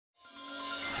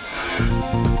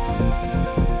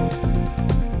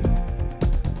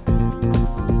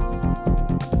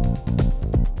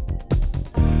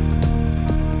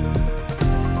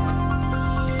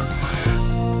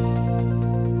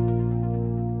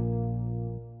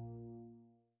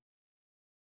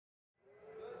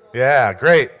Yeah,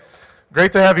 great.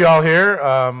 Great to have you all here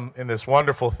in this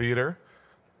wonderful theater.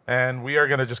 And we are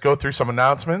going to just go through some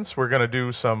announcements. We're going to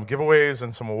do some giveaways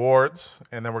and some awards,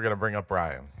 and then we're going to bring up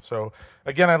Brian. So,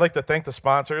 again, I'd like to thank the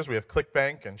sponsors. We have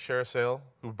ClickBank and ShareSale,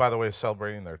 who, by the way, is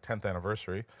celebrating their 10th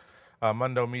anniversary.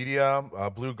 Mundo Media,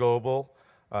 Blue Global,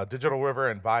 Digital River,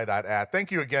 and Buy.at.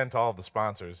 Thank you again to all of the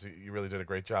sponsors. You really did a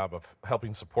great job of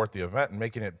helping support the event and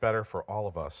making it better for all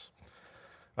of us.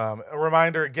 A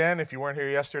reminder again, if you weren't here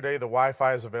yesterday, the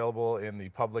Wi-Fi is available in the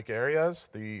public areas.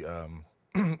 The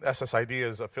SSID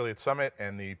is Affiliate Summit,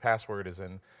 and the password is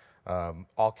in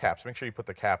all caps. Make sure you put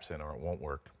the caps in or it won't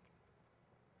work.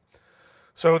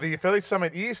 So the Affiliate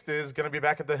Summit East is going to be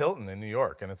back at the Hilton in New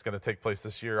York, and it's going to take place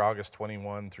this year, August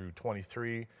 21 through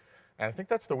 23. And I think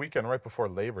that's the weekend right before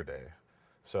Labor Day.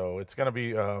 So it's going to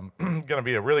be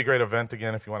a really great event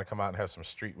again. If you want to come out and have some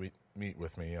street meet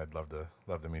with me, I'd love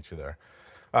to meet you there.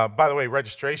 By the way,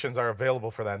 registrations are available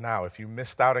for that now. If you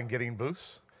missed out on getting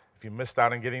booths, if you missed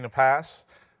out on getting a pass,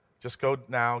 just go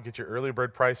now, get your early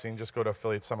bird pricing, just go to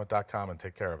affiliatesummit.com and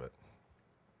take care of it.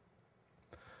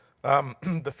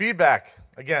 The feedback,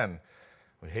 again,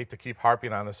 we hate to keep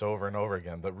harping on this over and over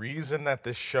again. The reason that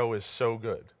this show is so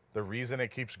good, the reason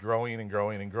it keeps growing and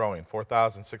growing and growing,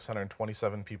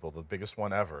 4,627 people, the biggest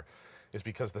one ever, is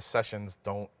because the sessions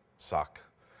don't suck.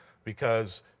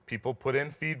 Because people put in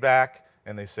feedback,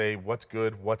 and they say what's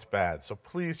good, what's bad. So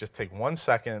please just take 1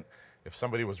 second. If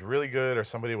somebody was really good or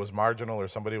somebody was marginal or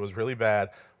somebody was really bad,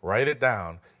 write it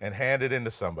down and hand it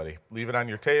into somebody. Leave it on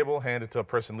your table, hand it to a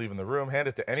person leaving the room, hand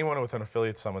it to anyone with an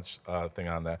Affiliate Summit thing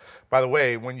on that. By the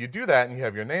way, when you do that and you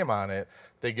have your name on it,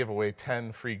 they give away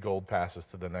 10 free gold passes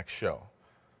to the next show.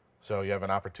 So you have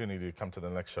an opportunity to come to the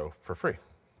next show for free.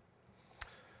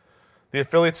 The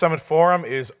Affiliate Summit Forum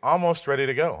is almost ready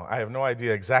to go. I have no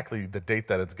idea exactly the date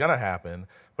that it's going to happen,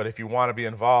 but if you want to be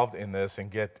involved in this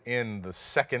and get in the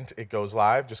second it goes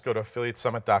live, just go to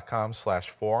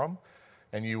affiliatesummit.com/forum,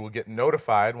 and you will get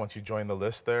notified once you join the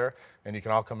list there, and you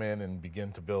can all come in and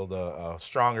begin to build a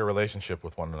stronger relationship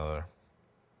with one another.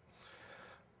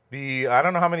 I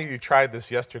don't know how many of you tried this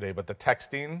yesterday, but the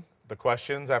texting, the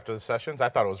questions after the sessions, I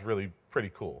thought it was really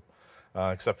pretty cool.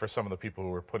 Except for some of the people who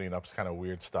were putting up kind of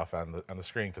weird stuff on the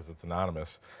screen because it's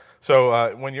anonymous.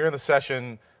 So when you're in the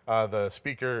session, the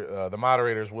speaker, the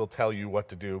moderators will tell you what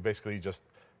to do. Basically, just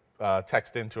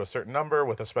text into a certain number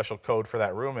with a special code for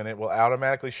that room, and it will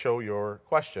automatically show your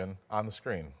question on the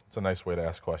screen. It's a nice way to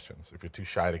ask questions if you're too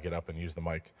shy to get up and use the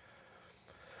mic.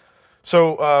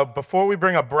 So before we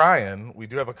bring up Brian, we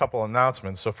do have a couple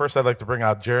announcements. So first, I'd like to bring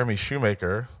out Jeremy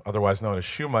Shoemaker, otherwise known as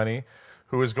Shoe Money,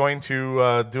 who is going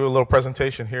to do a little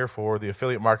presentation here for the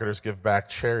Affiliate Marketers Give Back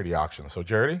charity auction. So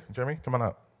Jeremy, come on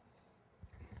up.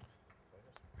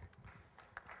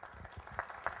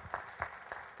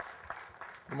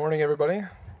 Good morning, everybody.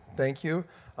 Thank you.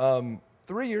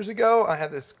 3 years ago, I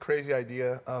had this crazy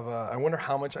idea of I wonder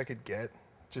how much I could get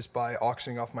just by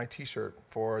auctioning off my T-shirt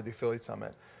for the Affiliate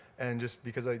Summit. And just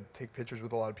because I take pictures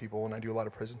with a lot of people and I do a lot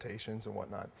of presentations and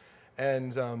whatnot.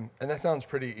 And that sounds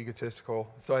pretty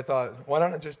egotistical. So I thought, why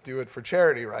don't I just do it for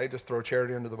charity, right? Just throw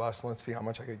charity under the bus and let's see how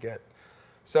much I could get.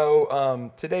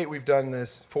 So to date, we've done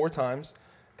this 4 times,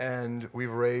 and we've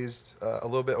raised a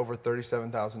little bit over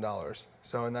 $37,000.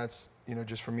 So, and that's, you know,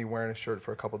 just for me wearing a shirt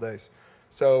for a couple days.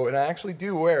 So, and I actually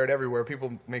do wear it everywhere.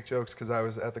 People make jokes because I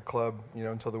was at the club, you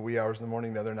know, until the wee hours in the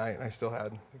morning the other night, and I still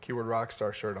had the Keyword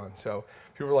Rockstar shirt on. So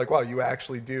people were like, wow, you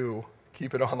actually do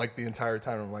keep it on like the entire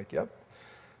time. I'm like, yep.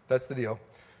 That's the deal.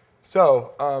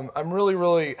 So I'm really,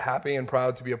 really happy and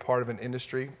proud to be a part of an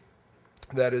industry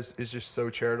that is just so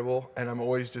charitable, and I'm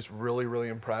always just really, really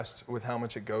impressed with how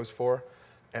much it goes for.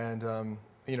 And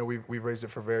you know, we've raised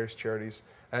it for various charities.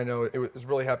 And I know it was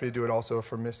really happy to do it also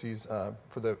for Missy's,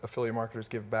 for the Affiliate Marketers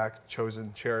Give Back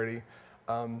chosen charity,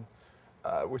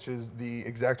 which is the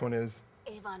exact one is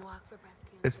Avon Walk for Breast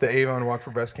Cancer. It's the Avon Walk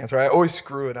for Breast Cancer. I always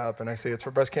screw it up and I say it's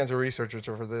for breast cancer researchers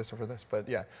or for this, but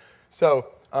yeah. So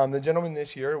the gentleman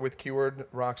this year with Keyword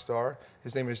Rockstar,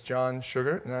 his name is John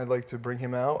Sugar, and I'd like to bring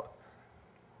him out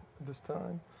this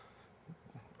time,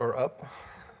 or up,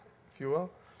 if you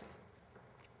will.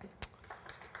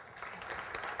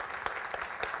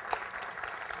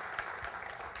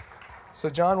 So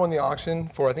John won the auction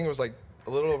for, I think it was like a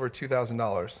little over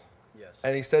 $2,000. Yes.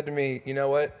 And he said to me, you know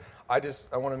what, I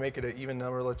want to make it an even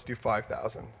number, let's do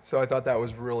 5,000. So I thought that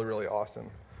was really, really awesome.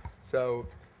 So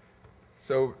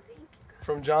So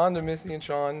from John to Missy and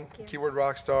Sean, Keyword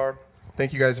Rockstar,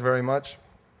 thank you guys very much.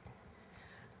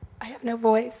 I have no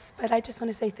voice, but I just want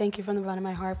to say thank you from the bottom of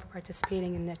my heart for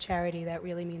participating in a charity that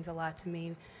really means a lot to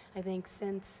me. I think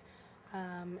since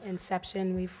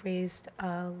inception, we've raised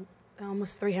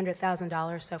almost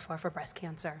 $300,000 so far for breast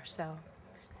cancer. So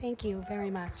thank you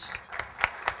very much.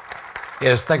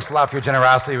 Yes, thanks a lot for your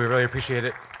generosity. We really appreciate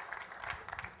it.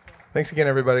 Thanks again,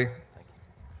 everybody.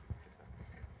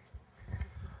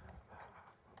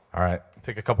 All right,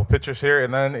 take a couple pictures here,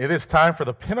 and then it is time for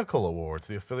the Pinnacle Awards,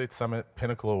 the Affiliate Summit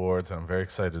Pinnacle Awards, and I'm very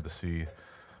excited to see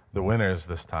the winners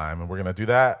this time. And we're going to do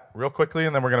that real quickly,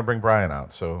 and then we're going to bring Brian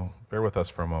out, so bear with us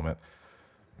for a moment.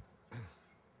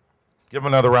 Give him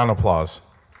another round of applause.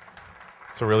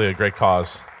 It's really a great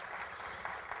cause.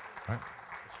 All right.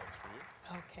 This one's for you.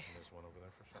 Okay. And there's one over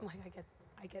there for Sean. I'm like,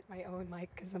 I get my own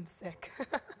mic because I'm sick.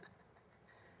 Okay.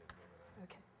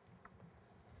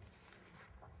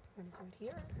 I'm going to do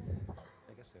it here.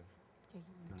 I guess so. Yeah,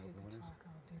 you do the talk.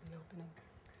 I'll do the opening.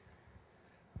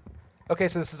 Okay,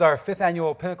 so this is our 5th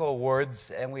annual Pinnacle Awards,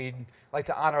 and we'd like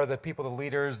to honor the people, the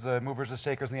leaders, the movers and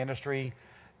shakers in the industry.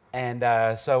 And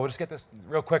so we'll just get this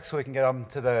real quick so we can get on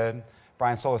to the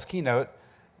Brian Solis keynote.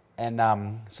 And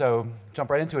so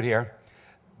jump right into it here.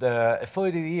 The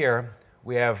Affiliate of the Year,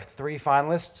 we have 3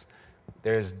 finalists.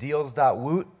 There's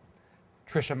Deals.Woot,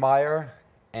 Tricia Meyer,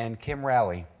 and Kim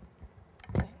Rowley.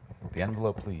 The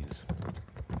envelope, please.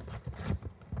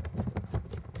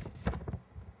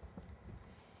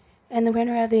 And the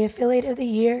winner of the Affiliate of the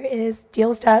Year is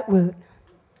Deals.Woot. Woot,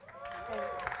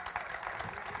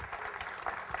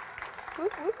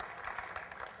 woot.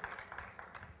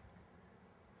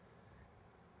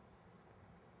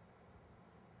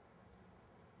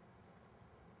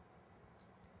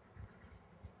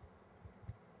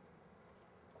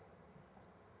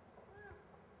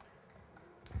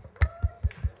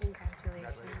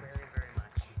 Congratulations. Very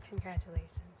much.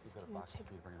 Congratulations. You've got a Can you box take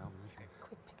to bring it home. a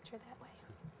quick picture that way?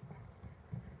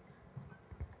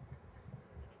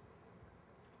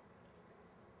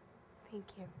 Thank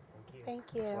you. Thank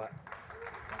you. Thanks a lot.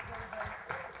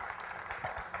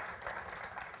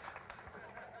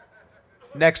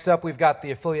 Next up, we've got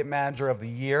the Affiliate Manager of the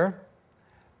Year.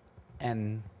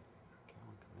 And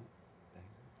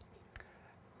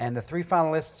the 3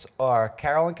 finalists are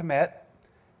Carolyn Komet,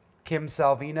 Kim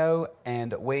Salvino,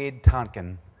 and Wade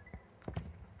Tonkin.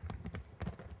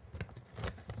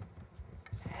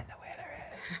 And the winner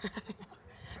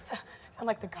is... Sound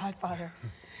like the Godfather.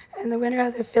 And the winner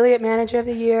of the Affiliate Manager of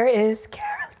the Year is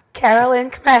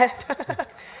Carolyn Komet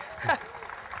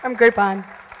from Groupon.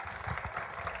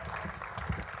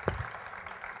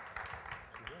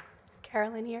 Is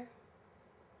Carolyn here?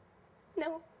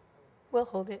 No. We'll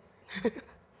hold it.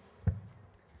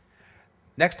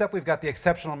 Next up, we've got the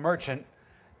Exceptional Merchant,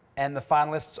 and the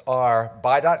finalists are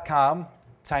Buy.com,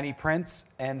 Tiny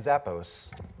Prints, and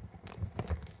Zappos.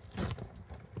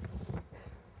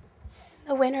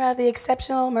 The winner of the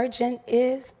Exceptional Merchant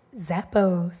is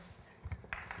Zappos.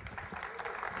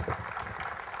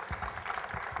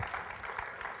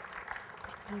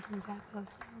 Anybody from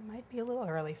Zappos? No, it might be a little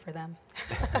early for them.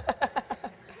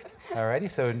 Alrighty,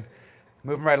 so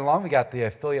moving right along, we got the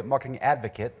Affiliate Marketing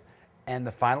Advocate, and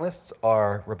the finalists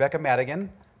are Rebecca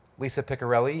Madigan, Lisa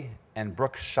Piccarelli, and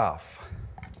Brooke Schaff.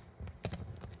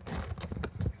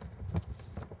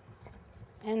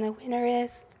 And the winner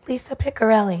is Lisa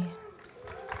Piccarelli.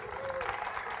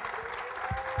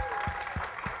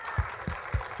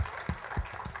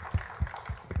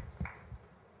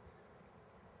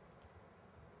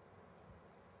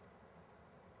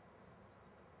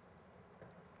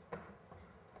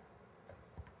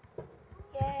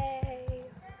 Yay!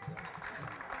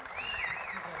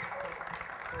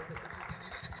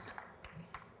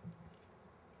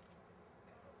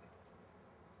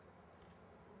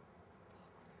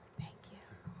 Thank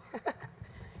you.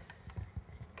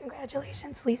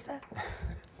 Congratulations, Lisa.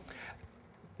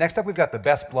 Next up, we've got the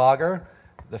Best Blogger.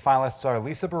 The finalists are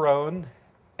Lisa Barone,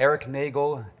 Eric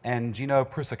Nagel, and Gino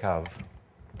Prusakov.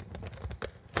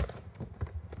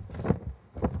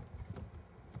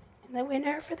 And the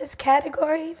winner for this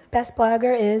category, the Best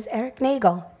Blogger, is Eric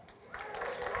Nagel.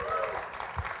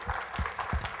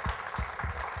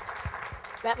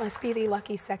 That must be the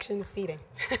lucky section of seating.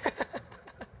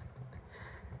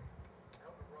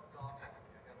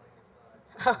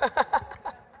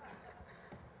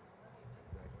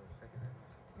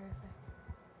 Terrific.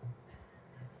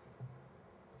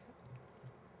 Oops.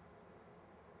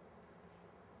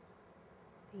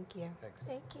 Thank you. Thanks.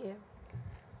 Thank you.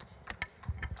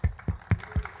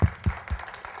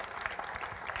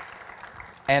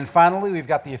 And finally, we've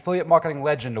got the Affiliate Marketing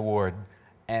Legend Award.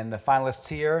 And the finalists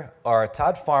here are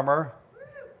Todd Farmer,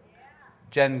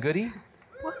 Jen Goody,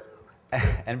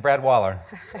 and Brad Waller.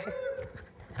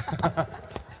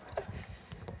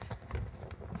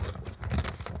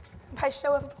 By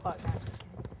show of applause. No, I'm just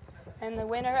kidding. And the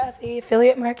winner of the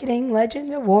Affiliate Marketing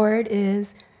Legend Award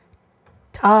is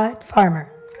Todd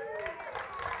Farmer.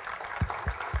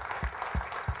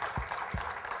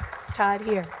 Is Todd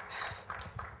here?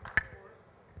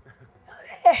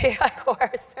 Hey, of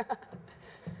course.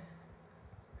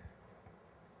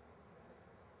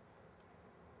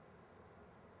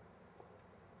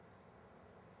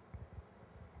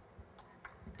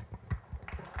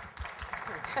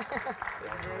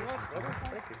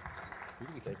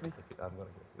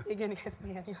 You're going to kiss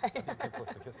me anyway. It's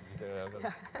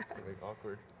gonna be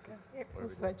awkward. Here, we'll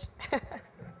switch.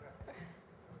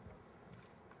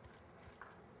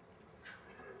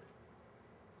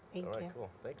 Thank All right, you. cool.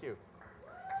 Thank you.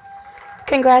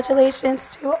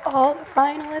 Congratulations to all the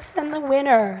finalists and the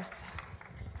winners.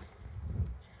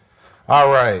 All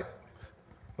right.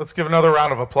 Let's give another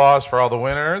round of applause for all the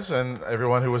winners and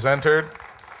everyone who was entered.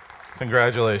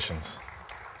 Congratulations.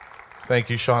 Thank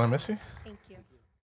you, Sean and Missy.